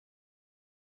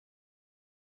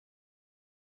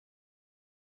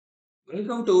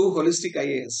Welcome to Holistic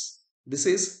IAS. This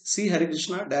is C.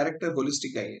 Krishna, Director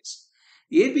Holistic IAS.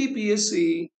 APPSC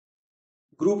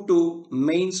Group 2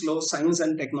 mains లో science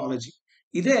and technology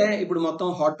ఇదే ఇప్పుడు మొత్తం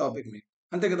hot topic మీకు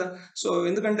అంతే కదా. సో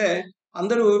ఎందుకంటే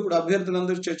అందరూ ఇప్పుడు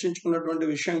అభ్యర్థులందరూ చర్చించుకున్నటువంటి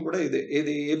విషయం కూడా ఇదే,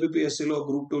 ఏది ఏపీఎస్సిలో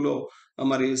గ్రూప్ 2లో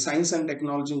మరి సైన్స్ అండ్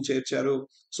టెక్నాలజీని చేర్చారు.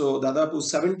 సో దాదాపు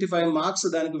 75 మార్క్స్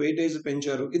దానికి వెయిటేజ్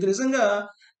పెంచారు. ఇది నిజంగా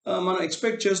మనం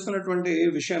ఎక్స్పెక్ట్ చేస్తున్నటువంటి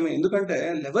విషయమే. ఎందుకంటే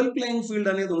లెవెల్ ప్లేయింగ్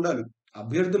ఫీల్డ్ అనేది ఉండాలి.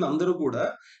 అభ్యర్థులు అందరూ కూడా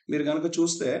మీరు కనుక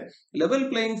చూస్తే లెవెల్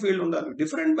ప్లేయింగ్ ఫీల్డ్ ఉండాలి.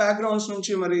 డిఫరెంట్ బ్యాక్గ్రౌండ్స్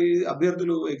నుంచి మరి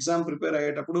అభ్యర్థులు ఎగ్జామ్ ప్రిపేర్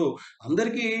అయ్యేటప్పుడు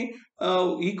అందరికీ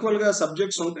ఈక్వల్ గా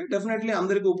సబ్జెక్ట్స్ ఉంటాయి. డెఫినెట్లీ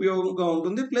అందరికీ ఉపయోగంగా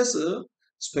ఉంటుంది. ప్లస్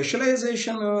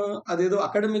స్పెషలైజేషన్ అదేదో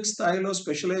అకాడమిక్ స్థాయిలో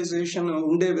స్పెషలైజేషన్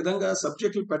ఉండే విధంగా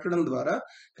సబ్జెక్టులు పెట్టడం ద్వారా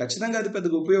ఖచ్చితంగా అది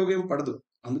పెద్దగా ఉపయోగం పడదు.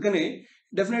 అందుకని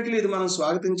డెఫినెట్లీ ఇది మనం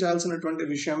స్వాగతించాల్సినటువంటి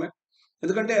విషయమే.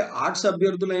 ఎందుకంటే ఆర్ట్స్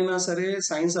అభ్యర్థులైనా సరే,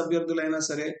 సైన్స్ అభ్యర్థులైనా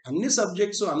సరే, అన్ని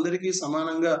సబ్జెక్ట్స్ అందరికీ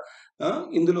సమానంగా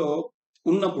ఇందులో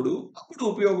ఉన్నప్పుడు అప్పుడు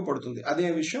ఉపయోగపడుతుంది. అదే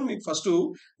విషయం మీకు ఫస్ట్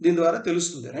దీని ద్వారా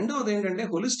తెలుస్తుంది. రెండవది ఏంటంటే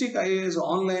హోలిస్టిక్ ఐఏఎస్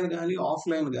ఆన్లైన్ కానీ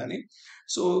ఆఫ్లైన్ కానీ,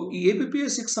 సో ఈ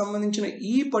ఏపీఎస్సికి సంబంధించిన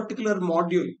ఈ పర్టికులర్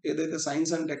మాడ్యూల్ ఏదైతే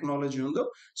సైన్స్ అండ్ టెక్నాలజీ ఉందో,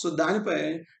 సో దానిపై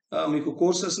మీకు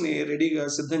కోర్సెస్ ని రెడీగా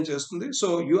సిద్ధం చేస్తుంది. So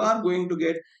you are going to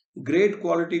get great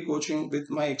quality coaching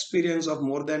with my experience of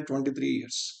more than 23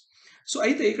 years. So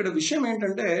అయితే ఇక్కడ విషయం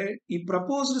ఏంటంటే ఈ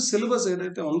ప్రపోజ్డ్ సిలబస్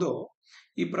ఏదైతే ఉందో,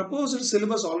 ఈ ప్రపోజ్డ్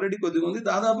సిలబస్ ఆల్రెడీ కొద్దిగా ఉంది.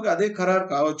 దాదాపుగా అదే ఖరారు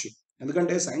కావచ్చు.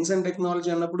 ఎందుకంటే సైన్స్ అండ్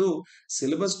టెక్నాలజీ అన్నప్పుడు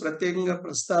సిలబస్ ప్రత్యేకంగా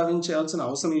ప్రస్తావించాల్సిన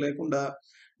అవసరం లేకుండా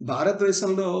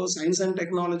భారతదేశంలో సైన్స్ అండ్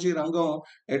టెక్నాలజీ రంగం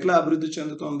ఎట్లా అభివృద్ధి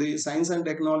చెందుతుంది, సైన్స్ అండ్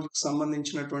టెక్నాలజీకి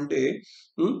సంబంధించినటువంటి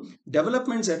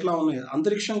డెవలప్మెంట్స్ ఎట్లా ఉన్నాయి,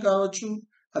 అంతరిక్షం కావచ్చు,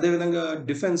 అదేవిధంగా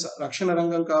డిఫెన్స్ రక్షణ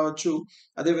రంగం కావచ్చు,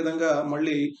 అదేవిధంగా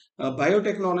మళ్ళీ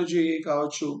బయోటెక్నాలజీ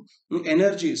కావచ్చు,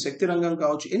 ఎనర్జీ శక్తి రంగం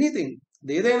కావచ్చు, ఎనీథింగ్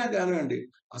ఏదైనా కానివ్వండి.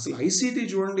 అసలు ఐసీటీ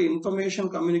చూడండి, ఇన్ఫర్మేషన్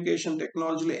కమ్యూనికేషన్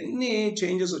టెక్నాలజీలో ఎన్ని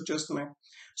చేంజెస్ వచ్చేస్తున్నాయి.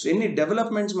 సో ఎన్ని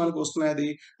డెవలప్మెంట్స్ మనకు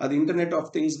వస్తున్నాయి. అది ఇంటర్నెట్ ఆఫ్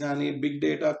థింగ్స్ కానీ, big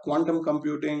data, quantum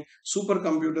computing, super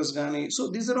computers కానీ. So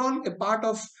these are all a part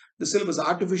of the syllabus.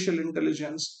 Artificial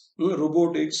intelligence,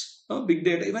 robotics, big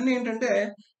data, ఇవన్నీ ఏంటంటే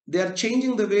they are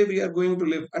changing the way we are going to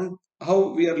live and how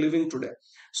we are living today.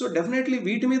 So definitely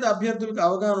వీటి మీద అభ్యర్థులకు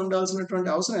అవగాహన ఉండాల్సినటువంటి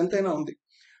అవసరం ఎంతైనా ఉంది.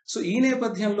 సో ఈ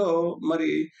నేపథ్యంలో మరి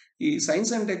ఈ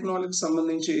సైన్స్ అండ్ టెక్నాలజీకి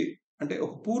సంబంధించి అంటే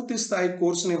ఒక పూర్తి స్థాయి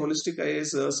కోర్సుని హోలిస్టిక్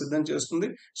ఐఏఎస్ సిద్ధం చేస్తుంది.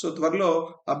 సో త్వరలో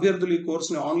అభ్యర్థులు ఈ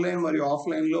కోర్సుని ఆన్లైన్ మరియు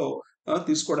ఆఫ్లైన్ లో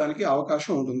తీసుకోవడానికి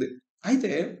అవకాశం ఉంటుంది.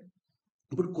 అయితే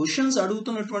ఇప్పుడు క్వశ్చన్స్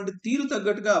అడుగుతున్నటువంటి తీరు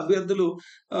తగ్గట్టుగా అభ్యర్థులు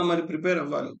మరి ప్రిపేర్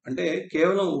అవ్వాలి. అంటే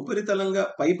కేవలం ఉపరితలంగా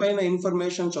పైన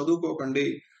ఇన్ఫర్మేషన్ చదువుకోకండి.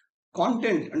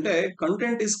 కాంటెంట్ అంటే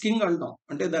కంటెంట్ ఇస్ కింగ్ అంటాం.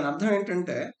 అంటే దాని అర్థం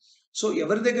ఏంటంటే, సో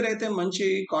ఎవరి దగ్గర అయితే మంచి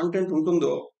కాంటెంట్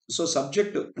ఉంటుందో, సో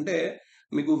సబ్జెక్ట్ అంటే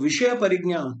మీకు విషయ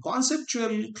పరిజ్ఞానం,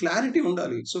 కాన్సెప్చువల్ క్లారిటీ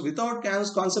ఉండాలి. సో వితౌట్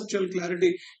కాన్సెప్చువల్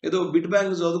క్లారిటీ ఏదో బిట్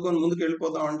బ్యాంక్ చదువుకొని ముందుకు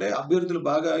వెళ్ళిపోతాం అంటే అభ్యర్థులు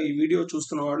బాగా ఈ వీడియో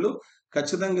చూస్తున్న వాళ్ళు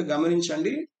ఖచ్చితంగా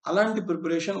గమనించండి, అలాంటి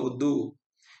ప్రిపరేషన్ వద్దు.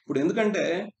 ఇప్పుడు ఎందుకంటే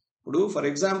ఇప్పుడు ఫర్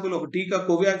ఎగ్జాంపుల్ ఒక టీకా,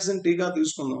 కోవాక్సిన్ టీకా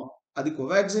తీసుకుందాం. అది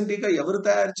కోవాక్సిన్ టీకా ఎవరు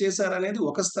తయారు చేశారనేది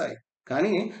ఒక స్థాయి,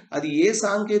 కానీ అది ఏ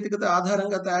సాంకేతికత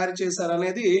ఆధారంగా తయారు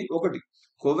చేశారనేది ఒకటి.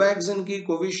 కోవాక్సిన్ కి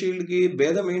కోవిషీల్డ్ కి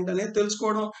భేదం ఏంటనేది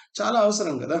తెలుసుకోవడం చాలా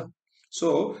అవసరం కదా. సో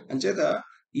అంచేత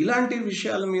ఇలాంటి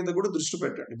విషయాల మీద కూడా దృష్టి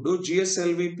పెట్టండి. ఇప్పుడు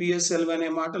జిఎస్ఎల్వి, పిఎస్ఎల్వి అనే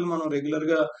మాటలు మనం రెగ్యులర్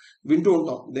గా వింటూ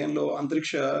ఉంటాం దేనిలో,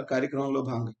 అంతరిక్ష కార్యక్రమంలో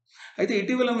భాగంగా. అయితే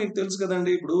ఇటీవల మీకు తెలుసు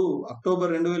కదండి, ఇప్పుడు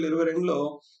అక్టోబర్ 2022లో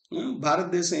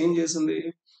భారతదేశం ఏం చేసింది,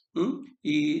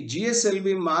 ఈ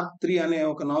జిఎస్ఎల్వి మార్క్ 3 అనే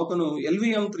ఒక నౌకను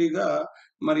LVM-3గా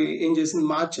మరి ఏం చేసింది,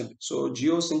 మార్చింది. So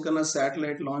Jio synchronous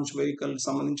satellite launch vehicle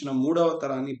సంబంధించిన 3వ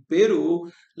తరాన్ని పేరు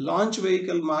లాంచ్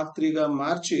వెహికల్ మార్క్ 3గా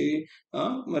మార్చి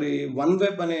మరి వన్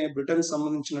వెబ్ అనే బ్రిటన్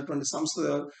సంబంధించినటువంటి సంస్థ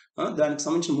దానికి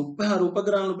సంబంధించిన 36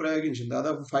 ఉపగ్రహాలను ప్రయోగించింది.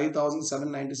 దాదాపు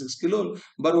 5796 కిలోలు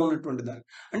బరువు ఉన్నటువంటి దాన్ని.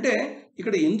 అంటే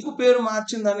ఇక్కడ ఎందుకు పేరు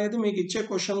మార్చింది అనేది మీకు ఇచ్చే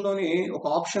క్వశ్చన్ లోని ఒక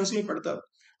ఆప్షన్స్ లో పెడతారు.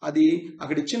 అది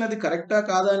అక్కడ ఇచ్చినది కరెక్టా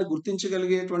కాదా అని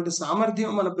గుర్తించగలిగేటువంటి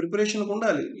సామర్థ్యం మన ప్రిపరేషన్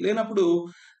ఉండాలి. లేనప్పుడు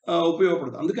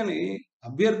ఉపయోగపడదు. అందుకని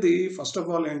అభ్యర్థి ఫస్ట్ ఆఫ్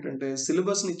ఆల్ ఏంటంటే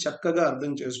సిలబస్ ని చక్కగా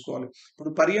అర్థం చేసుకోవాలి.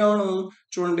 ఇప్పుడు పర్యావరణం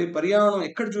చూడండి, పర్యావరణం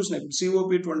ఎక్కడ చూసినా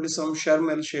COP27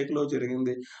 షర్మ్ ఎల్ షేక్ లో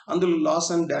జరిగింది. అందులో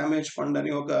లాస్ అండ్ డ్యామేజ్ ఫండ్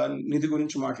అని ఒక నిధి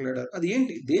గురించి మాట్లాడారు. అది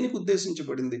ఏంటి, దేనికి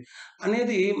ఉద్దేశించబడింది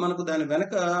అనేది మనకు దాని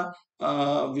వెనక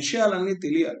విషయాలన్నీ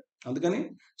తెలియాలి. అందుకని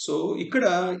సో ఇక్కడ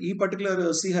ఈ పర్టికులర్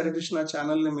సి హరికృష్ణ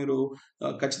ఛానల్ని మీరు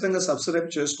ఖచ్చితంగా సబ్స్క్రైబ్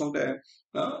చేసుకుంటే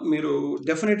మీరు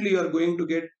definitely you are going to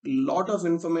get lot of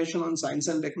information on science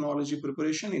and technology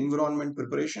preparation, environment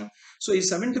preparation. So ఈ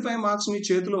 75 మార్క్స్ మీ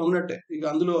చేతిలో ఉన్నట్టే, ఇక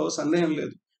అందులో సందేహం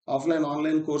లేదు. ఆఫ్లైన్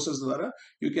ఆన్లైన్ కోర్సెస్ ద్వారా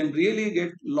you can really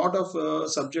get lot of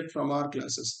subject from our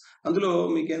classes. అందులో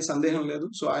మీకేం సందేహం లేదు.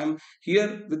 So I'm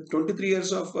here with 23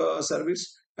 years of service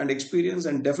and experience,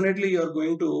 and definitely you are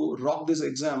going to rock this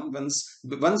exam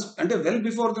once అంటే well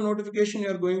before the notification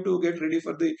you are going to get ready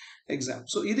for the exam.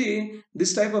 So ఇది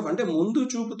this type of అంటే ముందు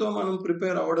చూపుతో మనం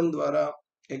prepare అవ్వడం ద్వారా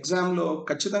ఎగ్జామ్లో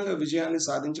ఖచ్చితంగా విజయాన్ని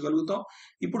సాధించగలుగుతాం.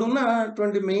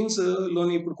 ఇప్పుడున్నటువంటి మెయిన్స్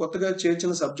లోని ఇప్పుడు కొత్తగా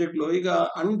చేర్చిన సబ్జెక్ట్లో ఇక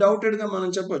అన్డౌటెడ్గా మనం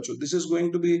చెప్పొచ్చు this is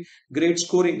going to be great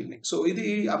scoring అని. సో ఇది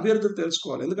అభ్యర్థులు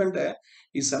తెలుసుకోవాలి. ఎందుకంటే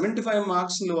ఈ 75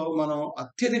 మార్క్స్లో మనం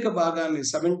అత్యధిక భాగాన్ని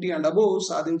 70 and above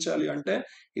సాధించాలి అంటే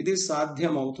ఇది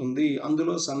సాధ్యం అవుతుంది,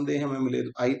 అందులో సందేహం ఏమి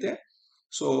లేదు. అయితే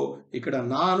సో ఇక్కడ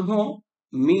నా అనుభవం,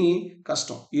 మీ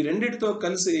కష్టం, ఈ రెండిటితో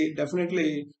కలిసి డెఫినెట్లీ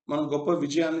మనం గొప్ప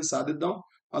విజయాన్ని సాధిద్దాం.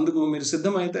 అందుకు మీరు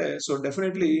సిద్ధమైతే so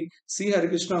definitely C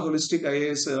Harikrishna holistic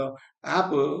IAS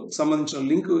app సంబంధించిన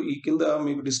లింక్ ఈ కింద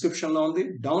మీకు డిస్క్రిప్షన్లో ఉంది,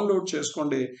 డౌన్లోడ్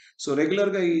చేసుకోండి. సో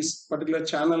రెగ్యులర్గా ఈ పర్టికులర్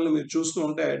ఛానల్ని మీరు చూస్తూ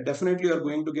ఉంటే definitely are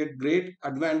going to get great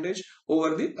advantage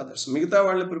over the others. మిగతా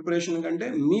వాళ్ళ ప్రిపరేషన్ కంటే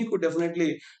మీకు డెఫినెట్లీ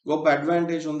గొప్ప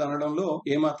అడ్వాంటేజ్ ఉంది అనడంలో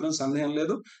ఏమాత్రం సందేహం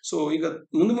లేదు. సో ఇక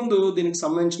ముందు ముందు దీనికి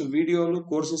సంబంధించిన వీడియోలు,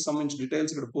 కోర్సెస్ సంబంధించిన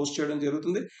డీటెయిల్స్ ఇక్కడ పోస్ట్ చేయడం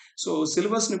జరుగుతుంది. సో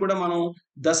సిలబస్ని కూడా మనం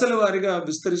దశల వారీగా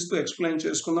విస్తరిస్తూ ఎక్స్ప్లెయిన్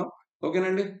చేసుకుందాం.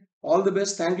 ఓకేనండి, all the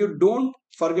best. Thank you. Don't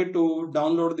forget to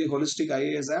download the Holistic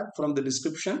IAS app from the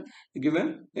description given,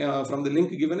 from the link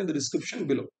given in the description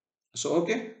below. So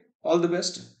okay, all the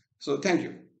best. So thank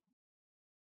you.